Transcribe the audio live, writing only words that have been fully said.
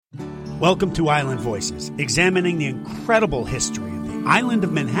Welcome to Island Voices, examining the incredible history of the island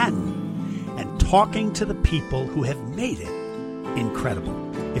of Manhattan and talking to the people who have made it incredible.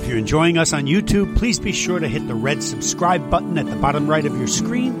 If you're enjoying us on YouTube, please be sure to hit the red subscribe button at the bottom right of your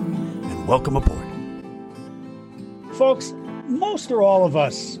screen, and welcome aboard. Folks, most or all of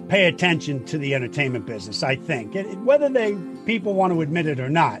us pay attention to the entertainment business, I think, whether people want to admit it or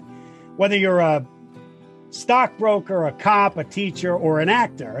not. Whether you're a stockbroker, a cop, a teacher, or an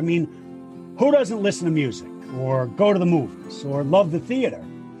actor. I mean, who doesn't listen to music or go to the movies or love the theater?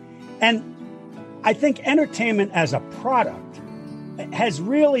 And I think entertainment as a product has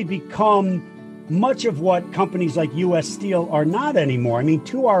really become much of what companies like U.S. Steel are not anymore. I mean,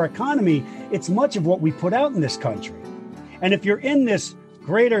 to our economy, it's much of what we put out in this country. And if you're in this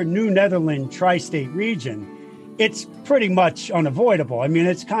greater New Netherlands tri-state region, it's pretty much unavoidable. I mean,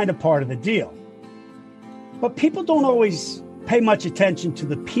 it's kind of part of the deal. But people don't always pay much attention to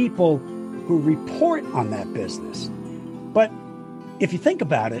the people who report on that business. But if you think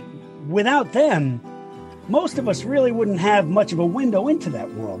about it, without them, most of us really wouldn't have much of a window into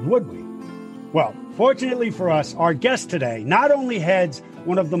that world, would we? Well, fortunately for us, our guest today not only heads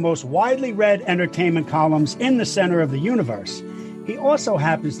one of the most widely read entertainment columns in the center of the universe, he also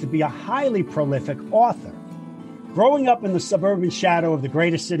happens to be a highly prolific author. Growing up in the suburban shadow of the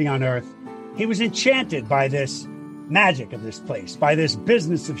greatest city on earth, he was enchanted by this magic of this place, by this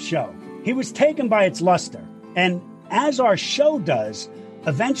business of show. He was taken by its luster, and as our show does,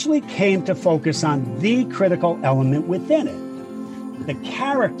 eventually came to focus on the critical element within it, the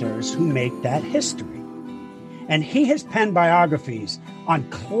characters who make that history. And he has penned biographies on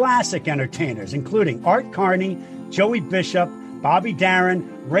classic entertainers, including Art Carney, Joey Bishop, Bobby Darin,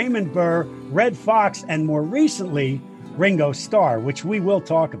 Raymond Burr, Red Fox, and more recently, Ringo Starr, which we will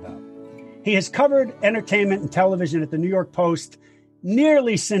talk about. He has covered entertainment and television at the New York Post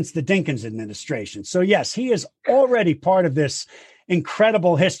nearly since the Dinkins administration. So yes, he is already part of this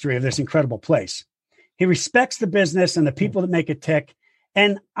incredible history of this incredible place. He respects the business and the people that make it tick,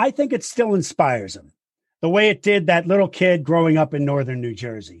 and I think it still inspires him, the way it did that little kid growing up in northern New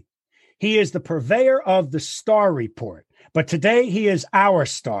Jersey. He is the purveyor of the Star Report, but today he is our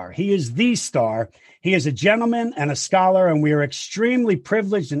star. He is the star. He is a gentleman and a scholar, and we are extremely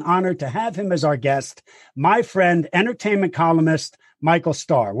privileged and honored to have him as our guest, my friend, entertainment columnist, Michael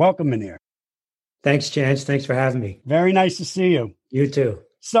Starr. Welcome, Munir. Thanks, Chance. Thanks for having me. Very nice to see you. You too.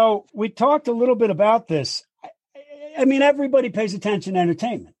 So we talked a little bit about this. I mean, everybody pays attention to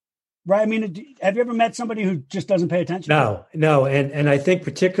entertainment, right? I mean, have you ever met somebody who just doesn't pay attention? No. And I think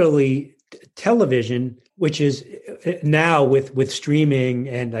particularly television, which is now with streaming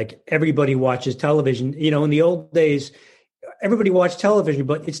and like everybody watches television. You know, in the old days, everybody watched television,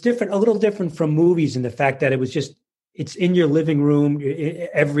 but it's different, a little different from movies in the fact that it's in your living room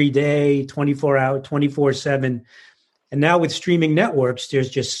every day, 24 hours, 24/7. And now with streaming networks, there's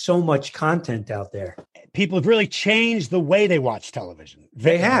just so much content out there. People have really changed the way they watch television.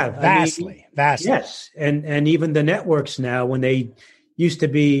 They have. Vastly. Yes. And even the networks now, when they used to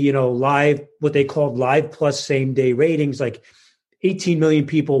be, you know, live, what they called live plus same day ratings, like 18 million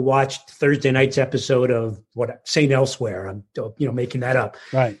people watched Thursday night's episode of St. Elsewhere. I'm, making that up.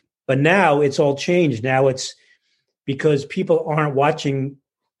 Right. But now it's all changed. Now it's because people aren't watching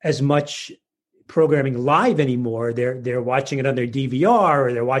as much programming live anymore. They're watching it on their DVR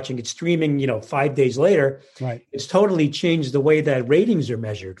or they're watching it streaming, 5 days later. Right. It's totally changed the way that ratings are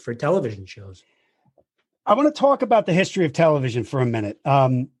measured for television shows. I want to talk about the history of television for a minute.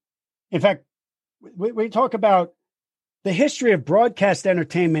 In fact, we talk about the history of broadcast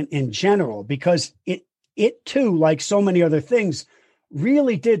entertainment in general, because it too, like so many other things,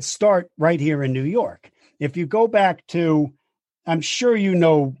 really did start right here in New York. If you go back to, I'm sure you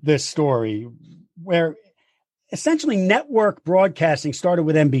know this story, where essentially network broadcasting started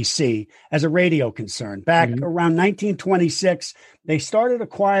with NBC as a radio concern. Back around 1926, they started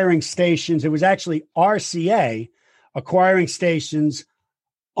acquiring stations. It was actually RCA acquiring stations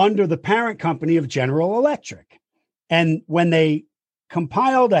under the parent company of General Electric. And when they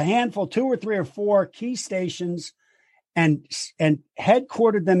compiled a handful, 2 or 3 or 4 key stations and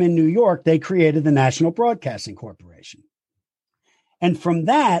headquartered them in New York, they created the National Broadcasting Corporation. And from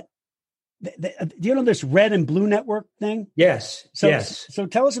that, do you know this red and blue network thing? Yes. So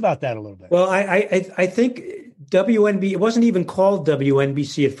tell us about that a little bit. Well, I think WNB, it wasn't even called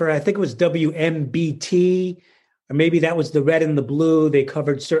WNBC at first. I think it was WMBT, or maybe that was the red and the blue. They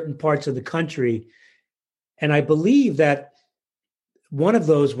covered certain parts of the country. And I believe that one of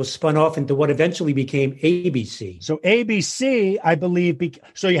those was spun off into what eventually became ABC. So ABC, I believe,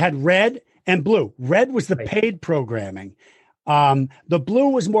 so you had red and blue. Red was the paid programming. The blue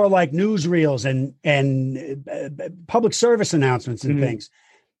was more like newsreels and public service announcements and things.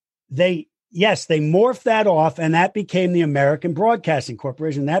 They morphed that off, and that became the American Broadcasting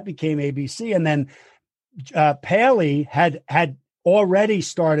Corporation. That became ABC, and then Paley had already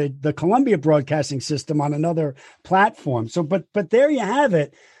started the Columbia Broadcasting System on another platform. So, but there you have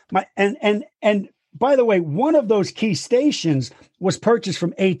it. And by the way, one of those key stations was purchased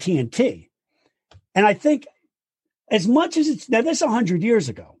from AT&T, and I think as much as it's now, that's 100 years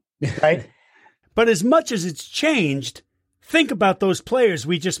ago, right? But as much as it's changed, think about those players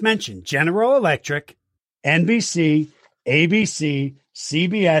we just mentioned: General Electric, NBC, ABC,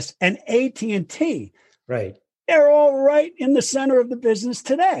 CBS, and AT&T. Right. They're all right in the center of the business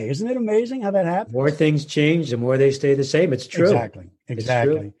today. Isn't it amazing how that happens? More things change, the more they stay the same. It's true.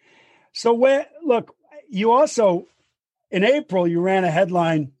 Exactly. True. So you also, in April, you ran a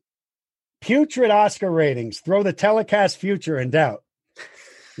headline, "Putrid Oscar ratings throw the telecast future in doubt."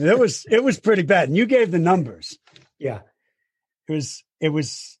 It was pretty bad. And you gave the numbers. Yeah. I think it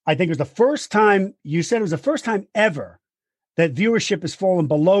was the first time, you said it was the first time ever that viewership has fallen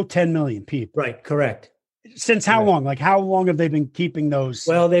below 10 million people. Right. Correct. Since how long? Like, how long have they been keeping those?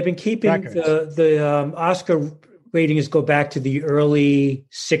 Well, they've been keeping records? the Oscar ratings go back to the early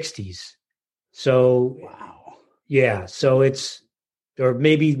 60s. So, wow. Yeah. So or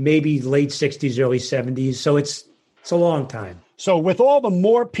maybe late 60s, early 70s. So it's a long time. So with all the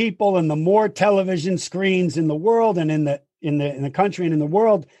more people and the more television screens in the world and in the country and in the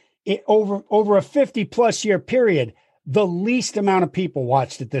world, over a 50+ year period, the least amount of people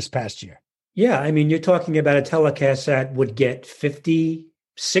watched it this past year. Yeah. I mean, you're talking about a telecast that would get 50,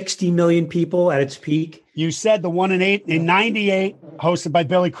 60 million people at its peak. You said the one in 98, hosted by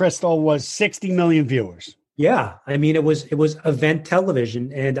Billy Crystal, was 60 million viewers. Yeah. I mean, it was event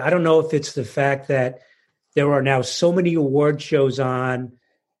television. And I don't know if it's the fact that there are now so many award shows on,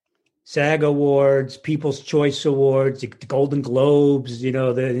 SAG Awards, People's Choice Awards, the Golden Globes, the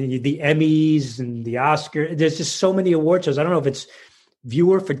Emmys and the Oscar. There's just so many award shows. I don't know if it's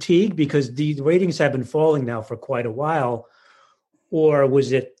viewer fatigue because the ratings have been falling now for quite a while, or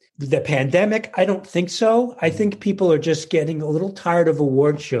was it the pandemic? I don't think so. I think people are just getting a little tired of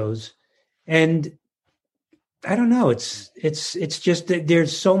award shows, and I don't know. It's just that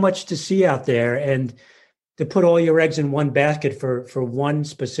there's so much to see out there, and to put all your eggs in one basket for one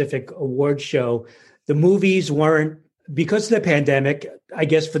specific award show. The movies weren't, because of the pandemic, I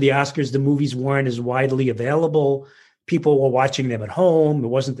guess for the Oscars, the movies weren't as widely available. People were watching them at home. It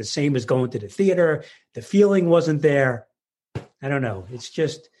wasn't the same as going to the theater. The feeling wasn't there. I don't know. It's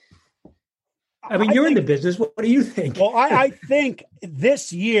just, you're in the business. What do you think? Well, I think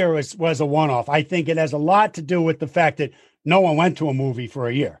this year was a one-off. I think it has a lot to do with the fact that no one went to a movie for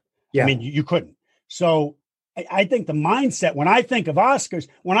a year. Yeah. I mean, you couldn't. So I think the mindset, when I think of Oscars,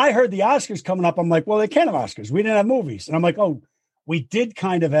 when I heard the Oscars coming up, I'm like, well, they can't have Oscars. We didn't have movies. And I'm like, oh, we did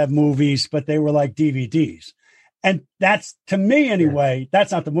kind of have movies, but they were like DVDs. And that's, to me anyway,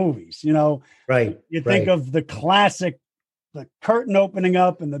 that's not the movies, Right. You think of the classic, the curtain opening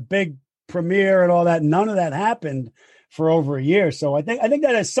up and the big premiere and all that. None of that happened for over a year. So I think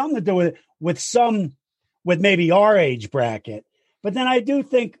that has something to do with maybe our age bracket. But then I do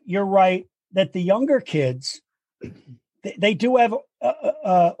think you're right that the younger kids, they do have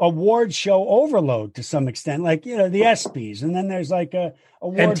a award show overload to some extent, like, the ESPYs. And then there's like a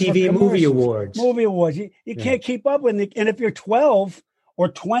MTV Movie Awards. You can't keep up with it. And if you're 12 or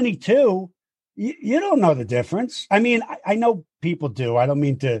 22, you don't know the difference. I mean, I know people do. I don't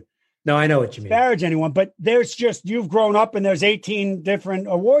mean to. No, I know what you mean. Disparage anyone, but there's just, you've grown up and there's 18 different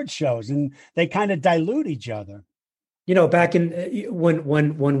award shows and they kind of dilute each other. Back in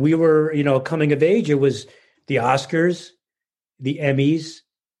when we were, coming of age, it was the Oscars, the Emmys,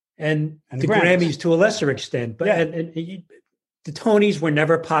 and the Grammys to a lesser extent. But and the Tonys were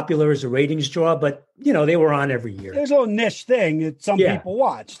never popular as a ratings draw, but they were on every year. There's a little niche thing that some people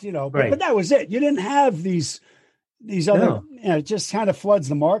watched, but that was it. You didn't have these other, it just kind of floods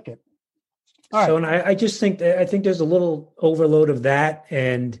the market. All right. And I just think there's a little overload of that,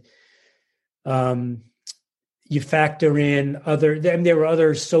 and you factor in there were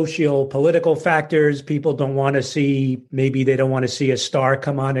other socio-political factors. People don't want to see, maybe they don't want to see a star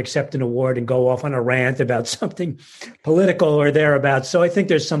come on, accept an award and go off on a rant about something political or thereabouts. So I think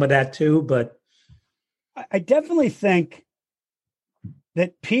there's some of that too, but I definitely think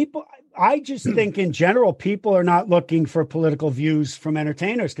that I just think in general, people are not looking for political views from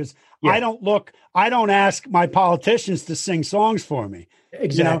entertainers because I don't ask my politicians to sing songs for me.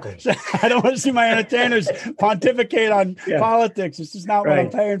 Exactly. So I don't want to see my entertainers pontificate on politics. It's just not what I'm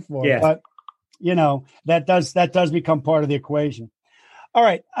paying for. Yeah. But that does become part of the equation. All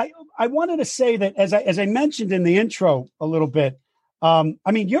right. I wanted to say that as I mentioned in the intro a little bit,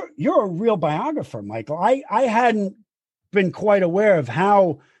 you're a real biographer, Michael. I hadn't been quite aware of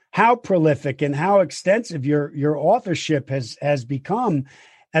how prolific and how extensive your authorship has become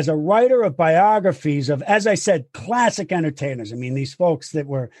as a writer of biographies of, as I said, classic entertainers. I mean, these folks that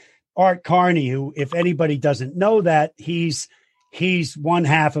were Art Carney, who, if anybody doesn't know that, he's one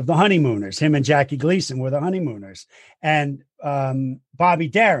half of the Honeymooners. Him and Jackie Gleason were the Honeymooners. And Bobby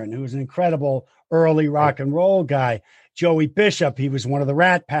Darin, who was an incredible early rock and roll guy. Joey Bishop, he was one of the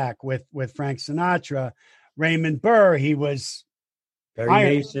Rat Pack with Frank Sinatra. Raymond Burr, he was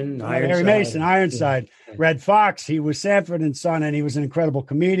Ironside. Ironside. Yeah. Red Fox, he was Sanford and Son, and he was an incredible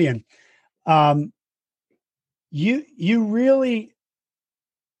comedian. You really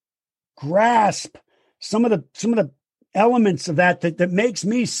grasp some of the elements of that makes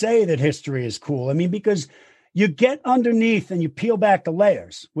me say that history is cool. I mean, because you get underneath and you peel back the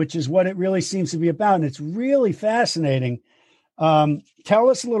layers, which is what it really seems to be about. And it's really fascinating. Tell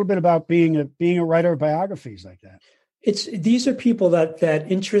us a little bit about being a writer of biographies like that. These are people that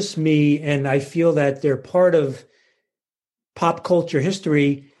interest me, and I feel that they're part of pop culture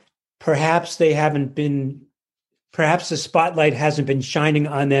history. Perhaps the spotlight hasn't been shining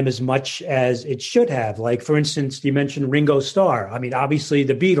on them as much as it should have. Like, for instance, you mentioned Ringo Starr. I mean, obviously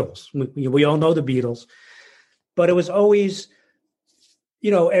the Beatles. We all know the Beatles. But it was always,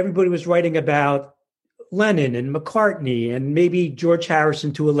 everybody was writing about Lennon and McCartney and maybe George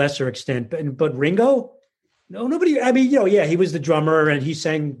Harrison to a lesser extent. But Ringo? No, nobody. I mean, he was the drummer and he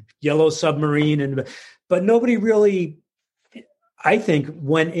sang Yellow Submarine, but nobody really, I think,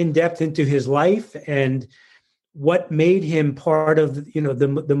 went in depth into his life and what made him part of,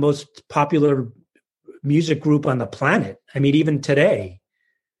 the most popular music group on the planet. I mean, even today,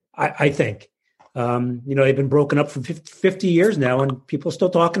 I think, they've been broken up for 50 years now and people are still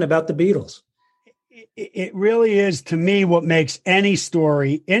talking about the Beatles. It really is, to me, what makes any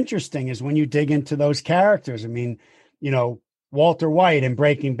story interesting is when you dig into those characters. I mean, Walter White in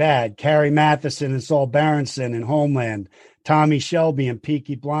Breaking Bad, Carrie Matheson and Saul Berenson in Homeland, Tommy Shelby in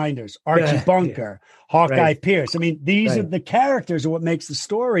Peaky Blinders, Archie Bunker, Hawkeye Pierce. I mean, these are the characters are what makes the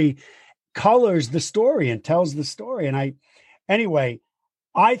story, colors the story and tells the story. And I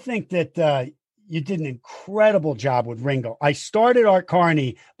think that you did an incredible job with Ringo. I started Art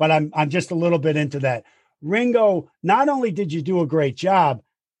Carney, but I'm just a little bit into that. Ringo, not only did you do a great job,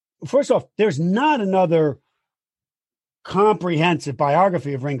 first off, there's not another comprehensive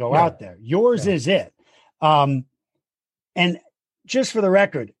biography of Ringo out there. Yours is it. And just for the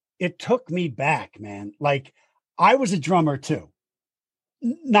record, it took me back, man. Like, I was a drummer too.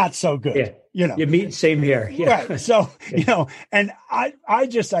 Not so good, same here. Yeah. Right. So, and I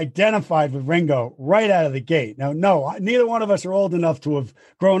just identified with Ringo right out of the gate. Now, no, neither one of us are old enough to have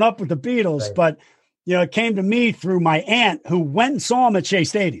grown up with the Beatles, but, it came to me through my aunt who went and saw him at Shea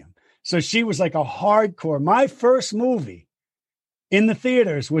Stadium. So she was like a hardcore. My first movie in the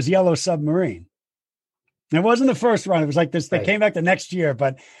theaters was Yellow Submarine. It wasn't the first run. It was like this. They came back the next year,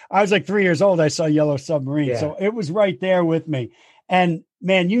 but I was like 3 years old. I saw Yellow Submarine. Yeah. So it was right there with me. And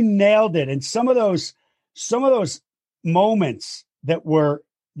man, you nailed it. And some of those moments that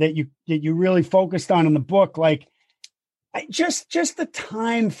you really focused on in the book, like just the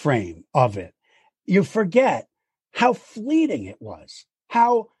time frame of it, you forget how fleeting it was,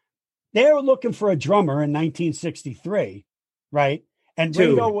 how they were looking for a drummer in 1963, right? And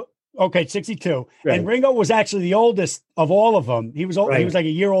Ringo, 62. Right. And Ringo was actually the oldest of all of them. He was old, He was like a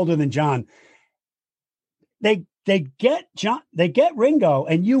year older than John. They get Ringo,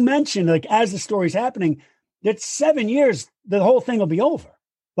 and you mentioned, like, as the story's happening, that 7 years, the whole thing will be over.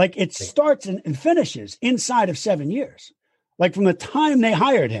 Like, it starts and finishes inside of 7 years. Like, from the time they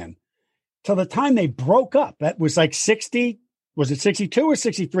hired him till the time they broke up, that was like 60. Was it 62 or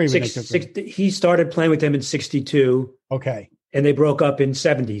 63? He started playing with them in 62. Okay. And they broke up in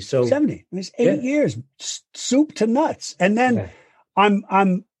 70. So 70. It was 8 years, soup to nuts. And then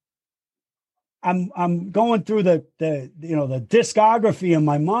I'm going through the discography in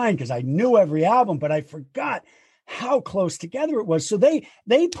my mind because I knew every album, but I forgot how close together it was. So they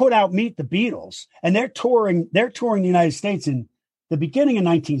put out Meet the Beatles, and they're touring the United States in the beginning of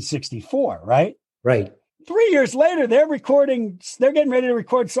 1964, right? Right. 3 years later, they're getting ready to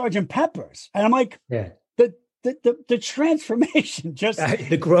record Sgt. Pepper's. And I'm like, the transformation, just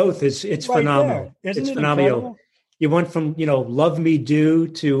the growth it's right phenomenal. It's phenomenal. Incredible? You went from, Love Me Do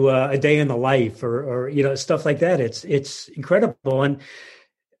to A Day in the Life or stuff like that. It's incredible. And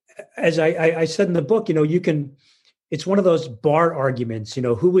as I said in the book, you can, it's one of those bar arguments,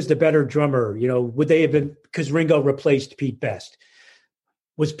 who was the better drummer? Would they have been, because Ringo replaced Pete Best.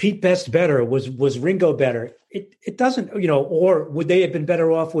 Was Pete Best better? Was Ringo better? It doesn't, or would they have been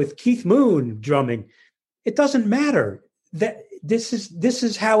better off with Keith Moon drumming? It doesn't matter. That this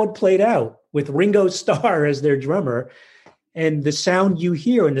is how it played out with Ringo Starr as their drummer, and the sound you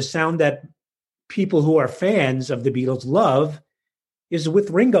hear and the sound that people who are fans of the Beatles love is with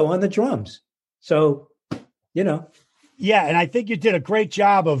Ringo on the drums. So, Yeah, and I think you did a great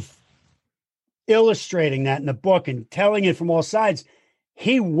job of illustrating that in the book and telling it from all sides.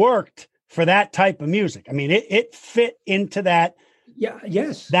 He worked for that type of music. I mean, it fit into that. Yeah.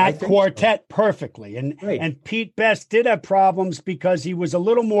 Yes. That quartet perfectly. And Pete Best did have problems because he was a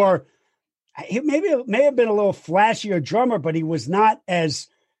little more, he may have been a little flashier drummer, but he was not as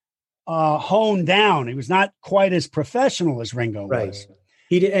honed down. He was not quite as professional as Ringo was.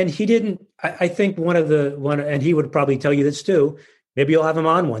 He didn't. I think one, and he would probably tell you this too. Maybe you'll have him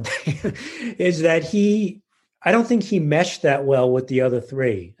on one day. Is that I don't think he meshed that well with the other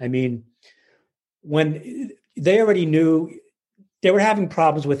three. I mean, when they already knew, they were having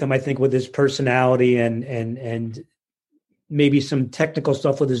problems with him, I think, with his personality and maybe some technical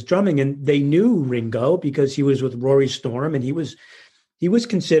stuff with his drumming. And they knew Ringo because he was with Rory Storm, and he was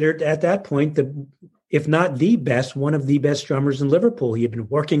considered at that point if not the best, one of the best drummers in Liverpool. He had been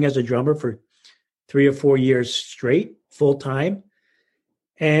working as a drummer for 3 or 4 years straight, full time.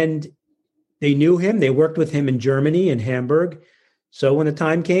 And they knew him. They worked with him in Germany, in Hamburg. So when the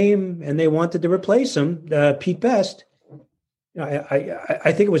time came and they wanted to replace him, Pete Best,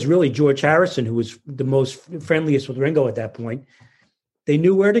 I think it was really George Harrison who was the most friendliest with Ringo at that point. They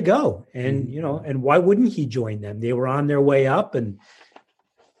knew where to go. And, and why wouldn't he join them? They were on their way up and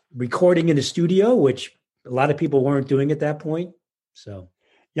recording in the studio, which a lot of people weren't doing at that point. So,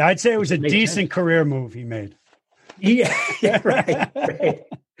 yeah, I'd say it was a decent career move he made. Yeah, right.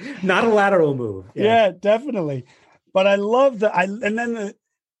 Not a lateral move. Yeah, definitely. But I love that. I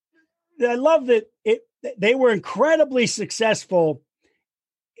love that they were incredibly successful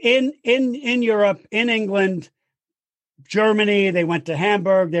in Europe, in England, Germany. They went to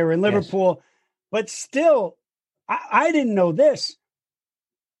Hamburg. They were in Liverpool. Yes. But still, I didn't know this.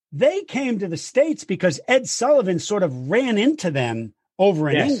 They came to the States because Ed Sullivan sort of ran into them over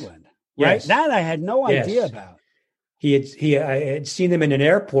in England, right? Yes. That I had no idea about. I had seen them in an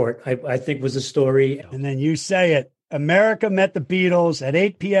airport, I think was the story. And then you say it. America met the Beatles at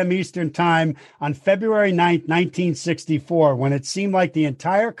 8 p.m. Eastern time on February 9th, 1964, when it seemed like the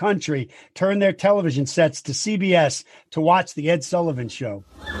entire country turned their television sets to CBS to watch the Ed Sullivan Show.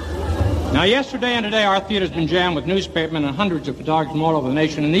 Now, yesterday and today, our theater's been jammed with newspapermen and hundreds of photographers from all over the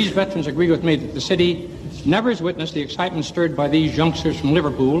nation, and these veterans agree with me that the city never has witnessed the excitement stirred by these youngsters from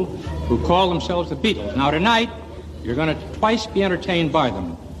Liverpool who call themselves the Beatles. Now, tonight, you're going to twice be entertained by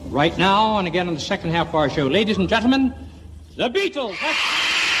them. Right now, and again in the second half of our show. Ladies and gentlemen, the Beatles.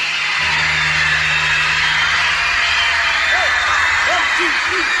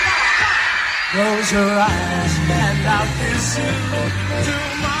 Close your eyes and I'll kiss you.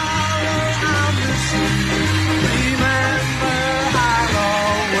 Tomorrow I'll miss you. Remember, I'll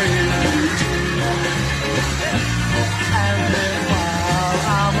always miss you. And then while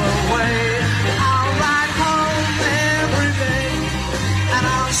I'm away, I'll ride home every day, and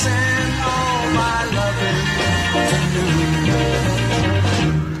I'll send all my loving to you.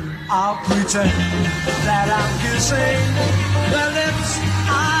 I'll pretend that I'm kissing the lips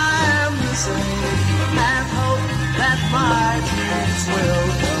I am missing, and hope that my dreams will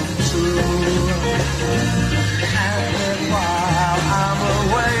come true. And then while I'm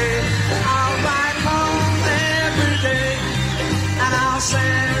away, I'll ride home every day, and I'll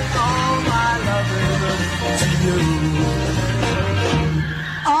send all my loving to you.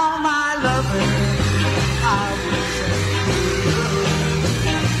 All my loving I will send you.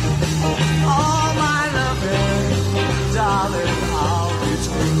 All my loving, darling, I'll be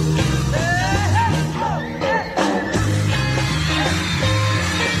true.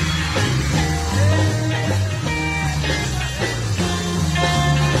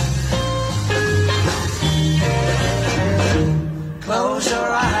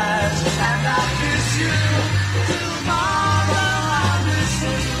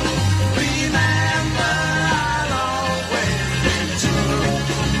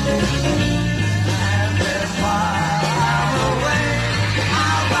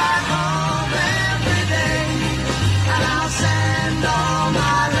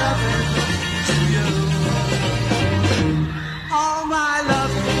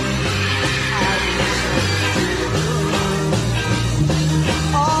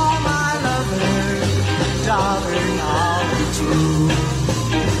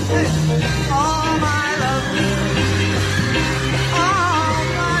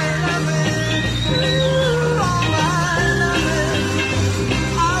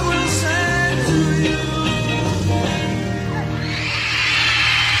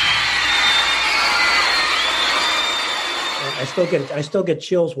 still get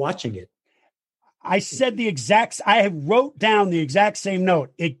chills watching it. I wrote down the exact same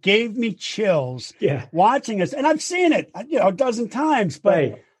note. It gave me chills watching us. And I've seen it, a dozen times,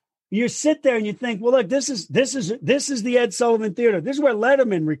 but you sit there and you think, well, look, this is the Ed Sullivan Theater. This is where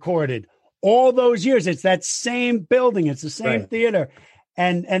Letterman recorded all those years. It's that same building. It's the same theater.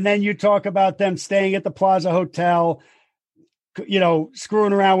 And then you talk about them staying at the Plaza Hotel,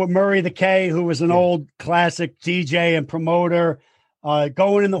 screwing around with Murray the K, who was an old classic DJ and promoter,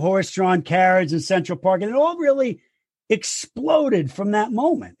 going in the horse-drawn carriage in Central Park. And it all really exploded from that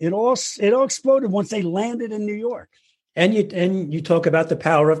moment. It all exploded once they landed in New York. And you talk about the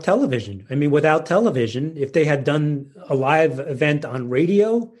power of television. I mean, without television, if they had done a live event on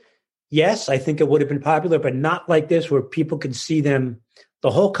radio, yes, I think it would have been popular, but not like this, where people could see them,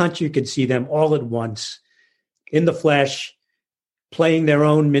 the whole country could see them all at once in the flesh, playing their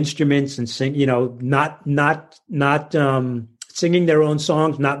own instruments and sing, not singing their own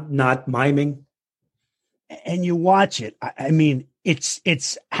songs, not miming. And you watch it. I mean,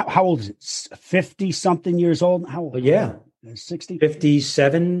 it's how old is it? 50 something years old. How old? Yeah. 60,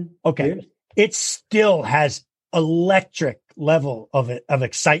 57. Okay. Years. It still has electric level of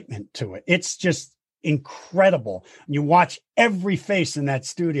excitement to it. It's just incredible. You watch every face in that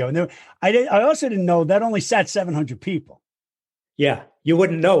studio. And I also didn't know that only sat 700 people. Yeah, you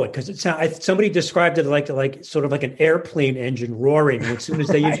wouldn't know it because somebody described it like sort of like an airplane engine roaring as soon as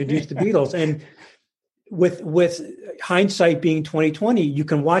they introduced the Beatles. And with hindsight being 2020, you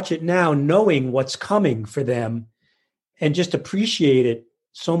can watch it now knowing what's coming for them and just appreciate it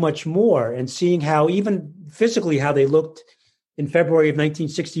so much more, and seeing how even physically how they looked in February of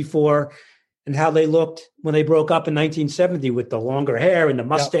 1964 and how they looked when they broke up in 1970 with the longer hair and the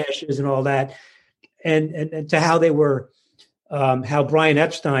mustaches and all that, and to how they were, how Brian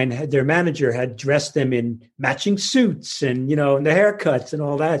Epstein, their manager, had dressed them in matching suits and, and the haircuts and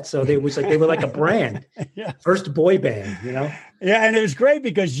all that. So they were like a brand, first boy band, Yeah. And it was great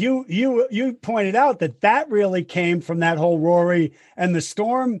because you pointed out that really came from that whole Rory and the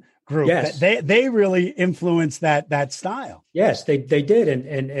Storm group. Yes. They really influenced that style. Yes, they did.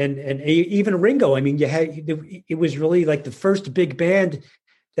 And even Ringo, I mean, it was really like the first big band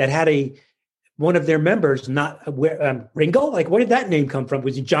that had one of their members, Ringo. Like, where did that name come from?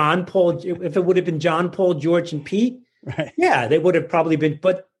 Was it John, Paul? If it would have been John, Paul, George, and Pete, right? Yeah, they would have probably been.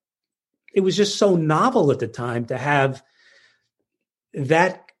 But it was just so novel at the time to have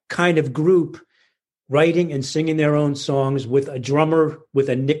that kind of group writing and singing their own songs with a drummer with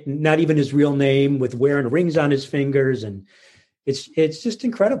not even his real name, with wearing rings on his fingers, and it's just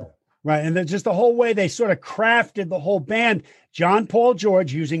incredible. Right. And then just the whole way they sort of crafted the whole band, John, Paul,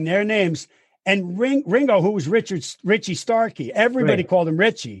 George, using their names. And Ringo, who was Richie Starkey, everybody called him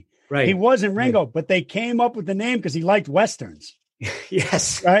Richie. Right. He wasn't Ringo, but they came up with the name because he liked Westerns.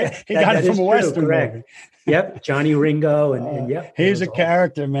 Yes. Right? He got it from a Western movie. Yep. Johnny Ringo. And yep. He's a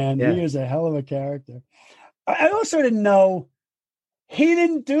character, man. Yeah. He is a hell of a character. I also didn't know he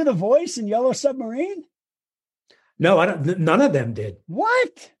didn't do the voice in Yellow Submarine. No, none of them did.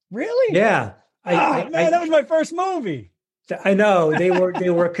 What? Really? Yeah. That was my first movie. I know they were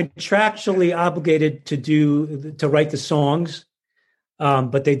contractually obligated to write the songs,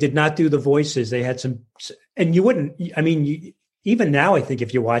 but they did not do the voices. They had some, and you wouldn't. I mean, even now, I think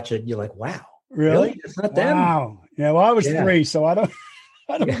if you watch it, you're like, "Wow, really? It's not them." Wow. Yeah. Well, I was 3, so I don't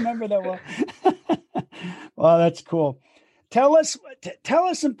remember that well. Well, that's cool. Tell us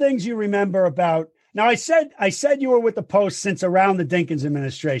some things you remember about. Now, I said you were with the Post since around the Dinkins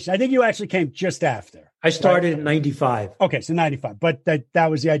administration. I think you actually came just after. I started in 95. Okay, so 95. But that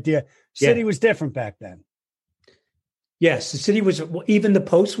was the idea. City was different back then. Yes, the city was. Even the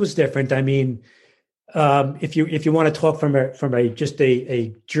Post was different. I mean, if you want to talk from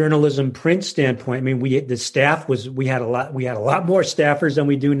a journalism print standpoint, I mean, we had a lot more staffers than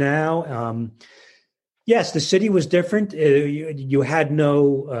we do now. Yes, the city was different. You had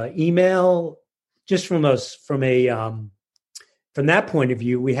no email. Just from that point of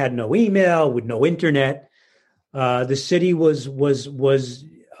view, we had no email with no internet. The city was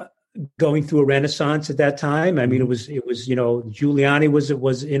going through a renaissance at that time. I mean, it was Giuliani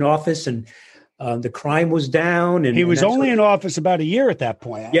was in office, and the crime was down, and he was only in office about a year at that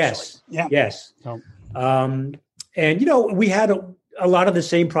point. Actually. Yes, yeah, yes. So. And we had a lot of the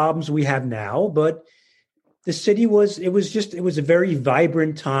same problems we have now, but the city was a very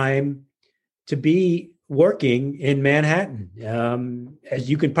vibrant time to be working in Manhattan. As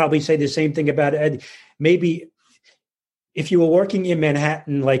you could probably say the same thing about Ed. Maybe if you were working in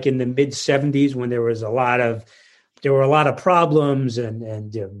Manhattan, like in the mid 70s, when there were a lot of problems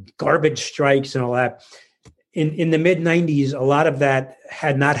and garbage strikes and all that, in the mid 90s, a lot of that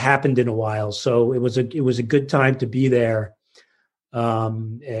had not happened in a while. So it was a good time to be there.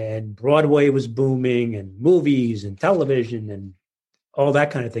 And Broadway was booming, and movies and television and all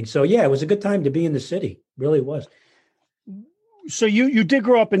that kind of thing. So yeah, it was a good time to be in the city. It really was. So you did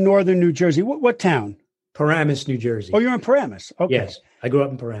grow up in northern New Jersey. What town? Paramus, New Jersey. Oh, you're in Paramus. Okay. Yes, I grew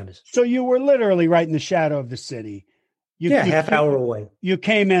up in Paramus. So you were literally right in the shadow of the city. Half hour away. You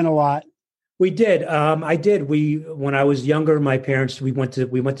came in a lot. We did. I did. When I was younger, my parents, we went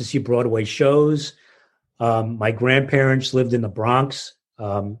to see Broadway shows. My grandparents lived in the Bronx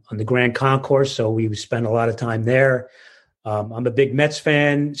on the Grand Concourse, so we spent a lot of time there. I'm a big Mets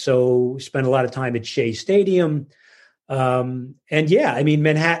fan, so we spent a lot of time at Shea Stadium. And yeah, I mean,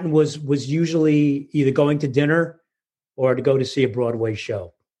 Manhattan was usually either going to dinner or to go to see a Broadway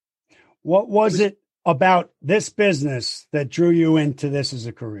show. What was it about this business that drew you into this as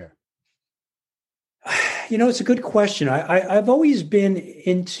a career? It's a good question. I've always been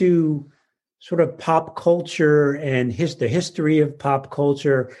into sort of pop culture and the history of pop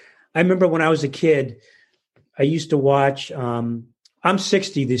culture. I remember when I was a kid, I used to watch. I'm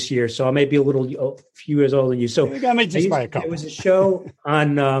 60 this year, so I may be a few years older than you. So you got me just by a couple. There was a show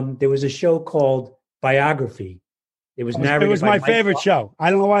on. There was a show called Biography. It was narrated. It was my favorite show. I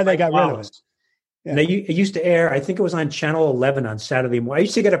don't know why they got rid of it. Yeah. And it used to air, I think it was on Channel 11 on Saturday morning. I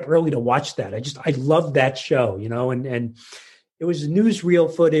used to get up early to watch that. I loved that show, and it was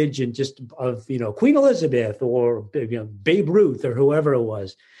newsreel footage and just of, Queen Elizabeth or, Babe Ruth or whoever it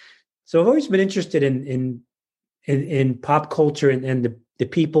was. So I've always been interested in pop culture and the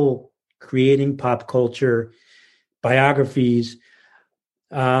people creating pop culture, biographies.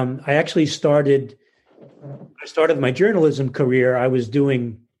 I actually started my journalism career. I was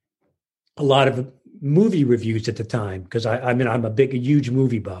doing a lot of movie reviews at the time because I'm a huge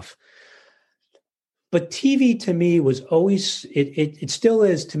movie buff. But TV to me was always, it still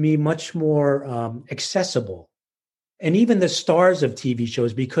is to me much more accessible. And even the stars of TV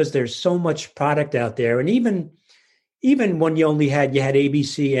shows, because there's so much product out there. And even when you had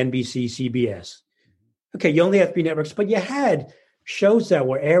ABC, NBC, CBS. Okay, you only have 3 networks, but you had shows that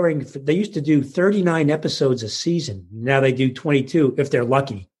were airing. They used to do 39 episodes a season. Now they do 22 if they're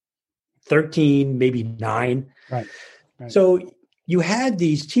lucky. 13, maybe 9. Right. So you had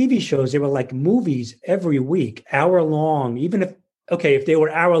these TV shows, they were like movies every week, hour long, even if they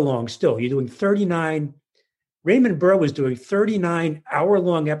were hour long still, you're doing 39. Raymond Burr was doing 39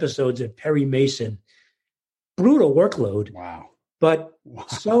 hour-long episodes of Perry Mason. Brutal workload. Wow. But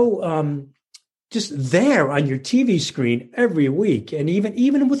so just there on your TV screen every week. And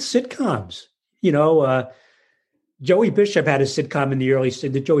even with sitcoms, Joey Bishop had a sitcom in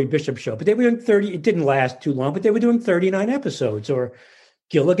the Joey Bishop Show, but they were doing 30. It didn't last too long, but they were doing 39 episodes, or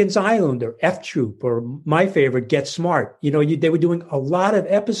Gilligan's Island, or F Troop, or my favorite, Get Smart. They were doing a lot of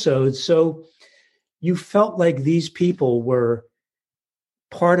episodes. So you felt like these people were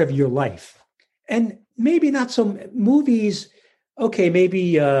part of your life. And maybe not so movies. Okay,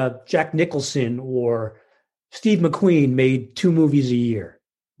 maybe Jack Nicholson or Steve McQueen made 2 movies a year,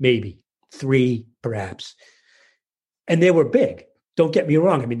 maybe 3, perhaps. And they were big. Don't get me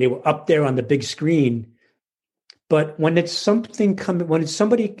wrong. I mean, they were up there on the big screen. But when it's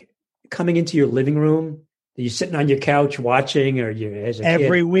somebody coming into your living room, you're sitting on your couch watching, or you're as a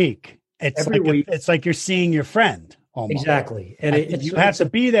every kid, week, it's like you're seeing your friend. Almost. Exactly, and you have to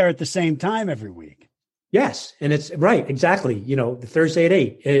be there at the same time every week. Yes, and it's right, exactly. The Thursday at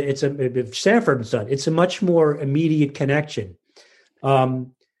 8. It's Sanford and Son. It's a much more immediate connection.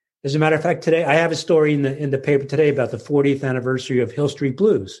 As a matter of fact, today I have a story in the paper today about the 40th anniversary of Hill Street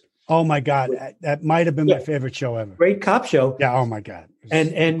Blues. Oh my God, that might have been my favorite show ever. Great cop show. Yeah. Oh my God, and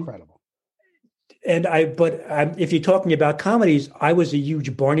incredible. And if you're talking about comedies, I was a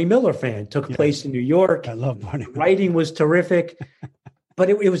huge Barney Miller fan. Took place in New York. I love Barney Miller. Writing was terrific, but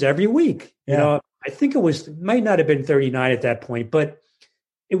it was every week. Yeah. I think might not have been 39 at that point, but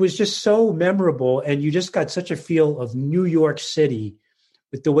it was just so memorable, and you just got such a feel of New York City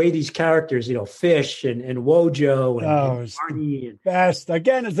with the way these characters, Fish and Wojo and Barney. And best.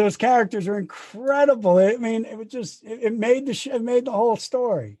 Again, those characters are incredible. I mean, it made the whole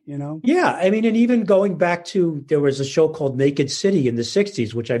story, Yeah. I mean, and even going back to, there was a show called Naked City in the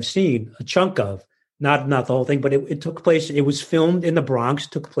 60s, which I've seen a chunk of, not the whole thing, but it took place, it was filmed in the Bronx,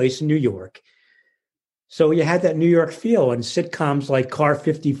 took place in New York. So you had that New York feel, and sitcoms like Car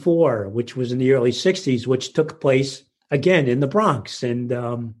 54, which was in the early 60s, which took place again in the Bronx, and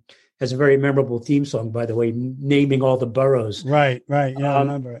has a very memorable theme song, by the way, naming all the boroughs. Right. Yeah, I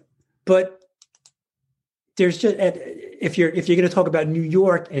remember it. But there's just, if you're going to talk about New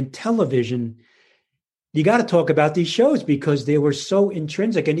York and television, you got to talk about these shows because they were so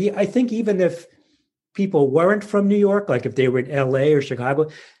intrinsic. And I think even if people weren't from New York, like if they were in LA or Chicago,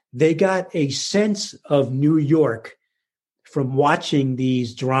 they got a sense of New York from watching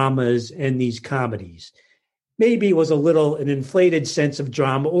these dramas and these comedies. Maybe it was an inflated sense of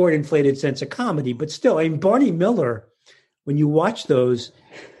drama or an inflated sense of comedy, but still, I mean, Barney Miller, when you watch those,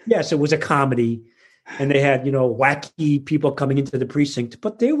 yes, it was a comedy and they had, wacky people coming into the precinct,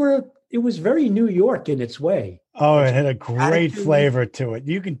 but it was very New York in its way. Oh, it had a great flavor to it.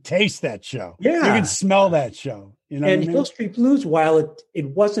 You can taste that show. Yeah. You can smell that show. And Hill Street Blues, while it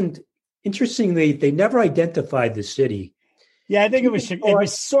wasn't, interestingly, they never identified the city. Yeah, I think it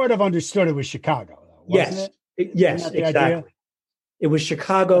was sort of understood it was Chicago, though, wasn't it? Yes, exactly. Idea? It was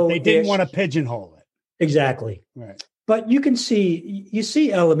Chicago. But they didn't want to pigeonhole it. Exactly. Right. But you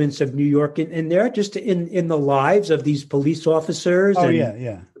see elements of New York in there, just in the lives of these police officers. Oh,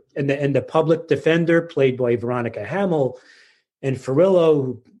 yeah. And the public defender played by Veronica Hamill, and Farillo,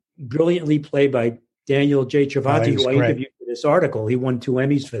 who brilliantly played by Daniel J. Travanti, who I interviewed for this article. He won 2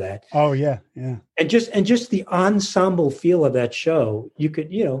 Emmys for that. Oh yeah. And just the ensemble feel of that show, you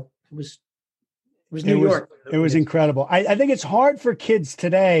could, it was New York. It was incredible. I think it's hard for kids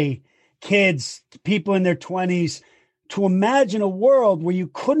today, people in their 20s, to imagine a world where you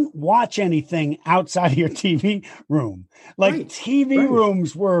couldn't watch anything outside of your TV room. Like TV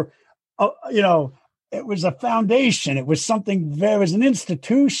rooms were, it was a foundation. It was something. There was an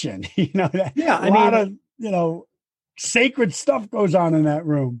institution. A lot of sacred stuff goes on in that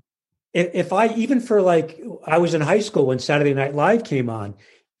room. If I was in high school when Saturday Night Live came on,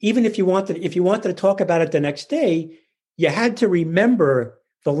 even if you wanted to talk about it the next day, you had to remember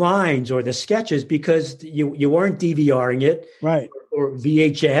the lines or the sketches because you weren't DVRing it, right? Or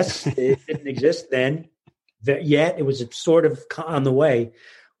VHS. It didn't exist then yet. It was sort of on the way.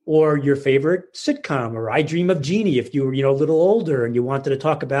 Or your favorite sitcom, or I Dream of Jeannie, if you were, a little older and you wanted to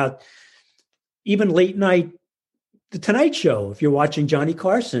talk about even late night, The Tonight Show. If you're watching Johnny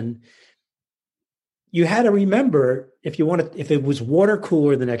Carson, you had to remember if it was water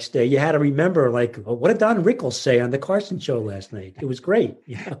cooler the next day, you had to remember what did Don Rickles say on the Carson show last night? It was great.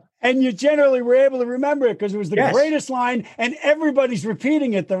 Yeah. And you generally were able to remember it because it was the greatest line and everybody's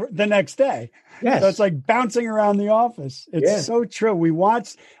repeating it the next day. Yes. So it's like bouncing around the office. It's so true. We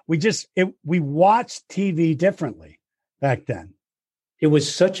watched TV differently back then. It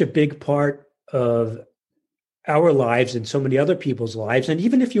was such a big part of our lives and so many other people's lives. And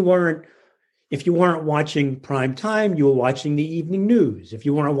even if you weren't watching prime time, you were watching the evening news. If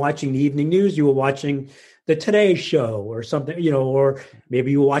you weren't watching the evening news, you were watching the Today Show or something, or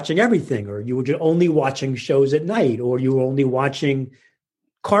maybe you were watching everything, or you were just only watching shows at night, or you were only watching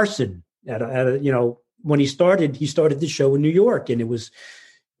Carson when he started the show in New York, and it was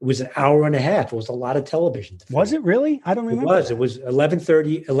an hour and a half. It was a lot of television. Was it really? I don't remember. It was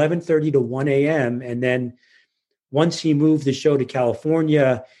 11:30 to 1 a.m. And then once he moved the show to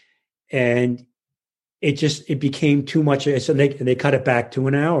California, and it became too much. So they cut it back to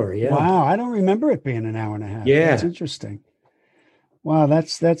an hour. Yeah. Wow. I don't remember it being an hour and a half. Yeah. That's interesting. Wow.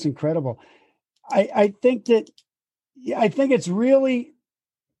 That's incredible. I think it's really,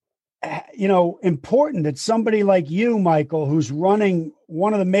 important that somebody like you, Michael, who's running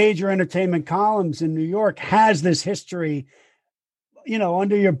one of the major entertainment columns in New York, has this history,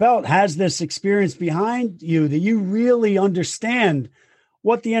 under your belt, has this experience behind you, that you really understand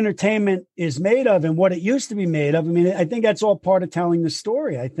what the entertainment is made of and what it used to be made of. I mean, I think that's all part of telling the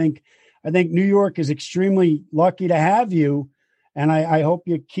story. I think New York is extremely lucky to have you, and I hope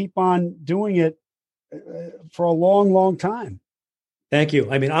you keep on doing it for a long, long time. Thank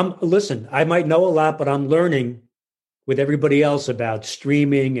you. I mean, I might know a lot, but I'm learning with everybody else about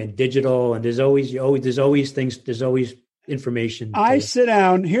streaming and digital, and there's always things, there's always information. I sit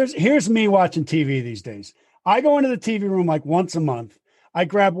down. Here's me watching TV these days. I go into the TV room like once a month. I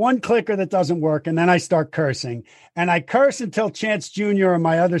grab one clicker that doesn't work, and then I start cursing. And I curse until Chance Jr. or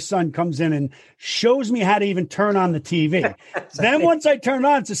my other son comes in and shows me how to even turn on the TV. Then once I turn it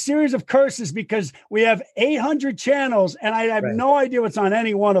on, it's a series of curses because we have 800 channels, and I have no idea what's on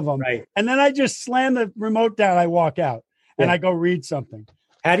any one of them. Right. And then I just slam the remote down. I walk out, and I go read something.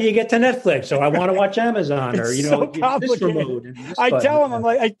 How do you get to Netflix? Or I want to watch Amazon, or so this remote. I tell them,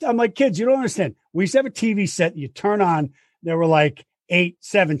 I'm like, kids, you don't understand. We used to have a TV set you turn on. There were like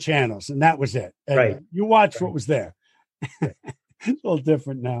 7 channels, and that was it. And you watched what was there. It's a little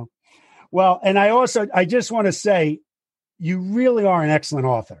different now. Well, and I just want to say, you really are an excellent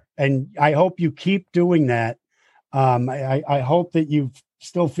author, and I hope you keep doing that. I hope that you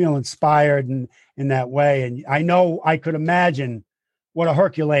still feel inspired in that way. And I know I could imagine what a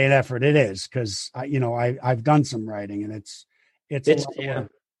Herculean effort it is, because I've done some writing, and it's a lot of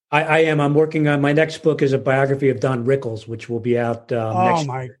work. I am. I'm working on my next book is a biography of Don Rickles, which will be out next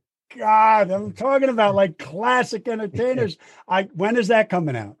year. God, I'm talking about like classic entertainers. When is that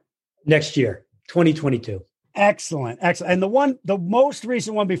coming out? Next year, 2022. Excellent. And the most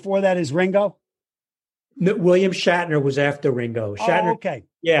recent one before that is Ringo? No, William Shatner was after Ringo. Shatner, oh, okay.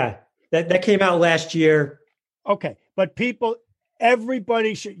 Yeah, that came out last year. Okay, but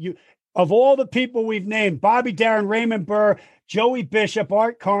everybody should, of all the people we've named, Bobby Darin, Raymond Burr, Joey Bishop,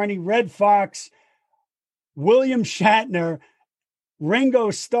 Art Carney, Red Fox, William Shatner,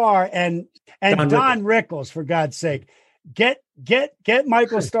 Ringo Starr, and Don Rickles, for God's sake. Get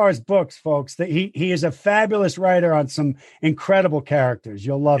Michael Starr's books, folks. That he is a fabulous writer on some incredible characters.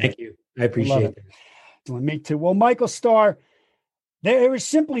 You'll love it. Thank you. I appreciate it. Me too. Well, Michael Starr, there is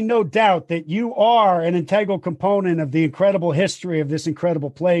simply no doubt that you are an integral component of the incredible history of this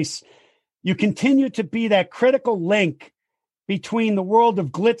incredible place. You continue to be that critical link between the world of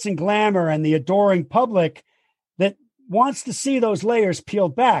glitz and glamour and the adoring public that wants to see those layers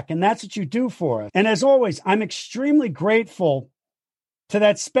peeled back. And that's what you do for us. And as always, I'm extremely grateful to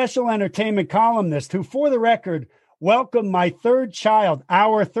that special entertainment columnist who, for the record, welcomed our third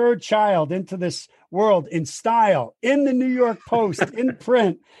child into this world in style, in the New York Post, in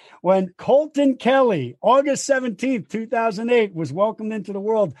print, when Colton Kelly, August 17th, 2008, was welcomed into the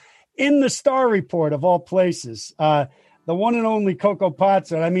world in the Star Report of all places. The one and only Coco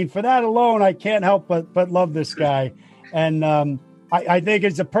Pazzo. I mean, for that alone, I can't help but love this guy. And I think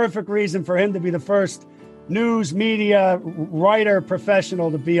it's a perfect reason for him to be the first news media writer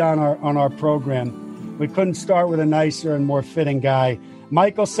professional to be on our program. We couldn't start with a nicer and more fitting guy.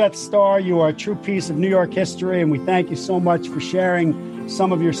 Michael Seth Starr, you are a true piece of New York history, and we thank you so much for sharing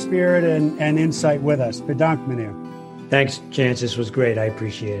some of your spirit and insight with us. Bedankt, meneer. Thanks, Chance. This was great. I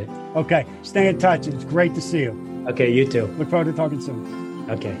appreciate it. Okay. Stay in touch. It's great to see you. Okay, you too. Look forward to talking soon.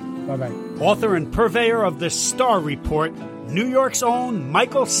 Okay. Bye-bye. Author and purveyor of the Star Report, New York's own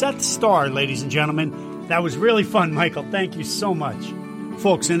Michael Seth Starr, ladies and gentlemen. That was really fun, Michael. Thank you so much.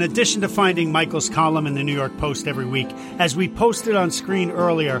 Folks, in addition to finding Michael's column in the New York Post every week, as we posted on screen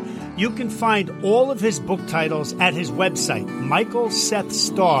earlier, you can find all of his book titles at his website, Michael Seth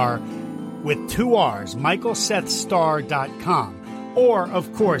Starr, with 2 R's, michaelsethstarr.com. Or,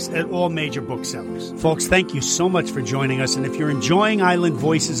 of course, at all major booksellers. Folks, thank you so much for joining us. And if you're enjoying Island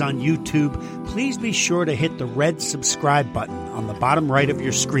Voices on YouTube, please be sure to hit the red subscribe button on the bottom right of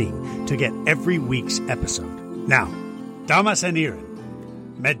your screen to get every week's episode. Now, damas and herren,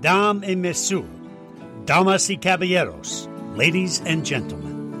 mesdames et messieurs, damas y caballeros, ladies and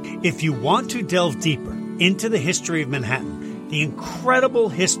gentlemen, if you want to delve deeper into the history of Manhattan, the incredible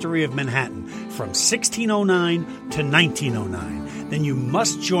history of Manhattan from 1609 to 1909, then you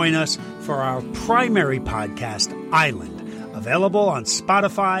must join us for our primary podcast, Island, available on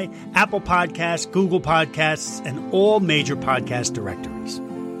Spotify, Apple Podcasts, Google Podcasts, and all major podcast directories.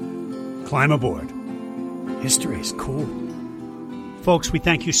 Climb aboard. History is cool. Folks, we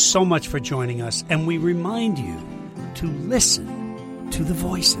thank you so much for joining us, and we remind you to listen to the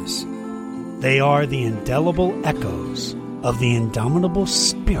voices. They are the indelible echoes of the indomitable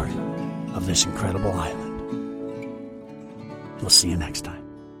spirit of this incredible island. We'll see you next time.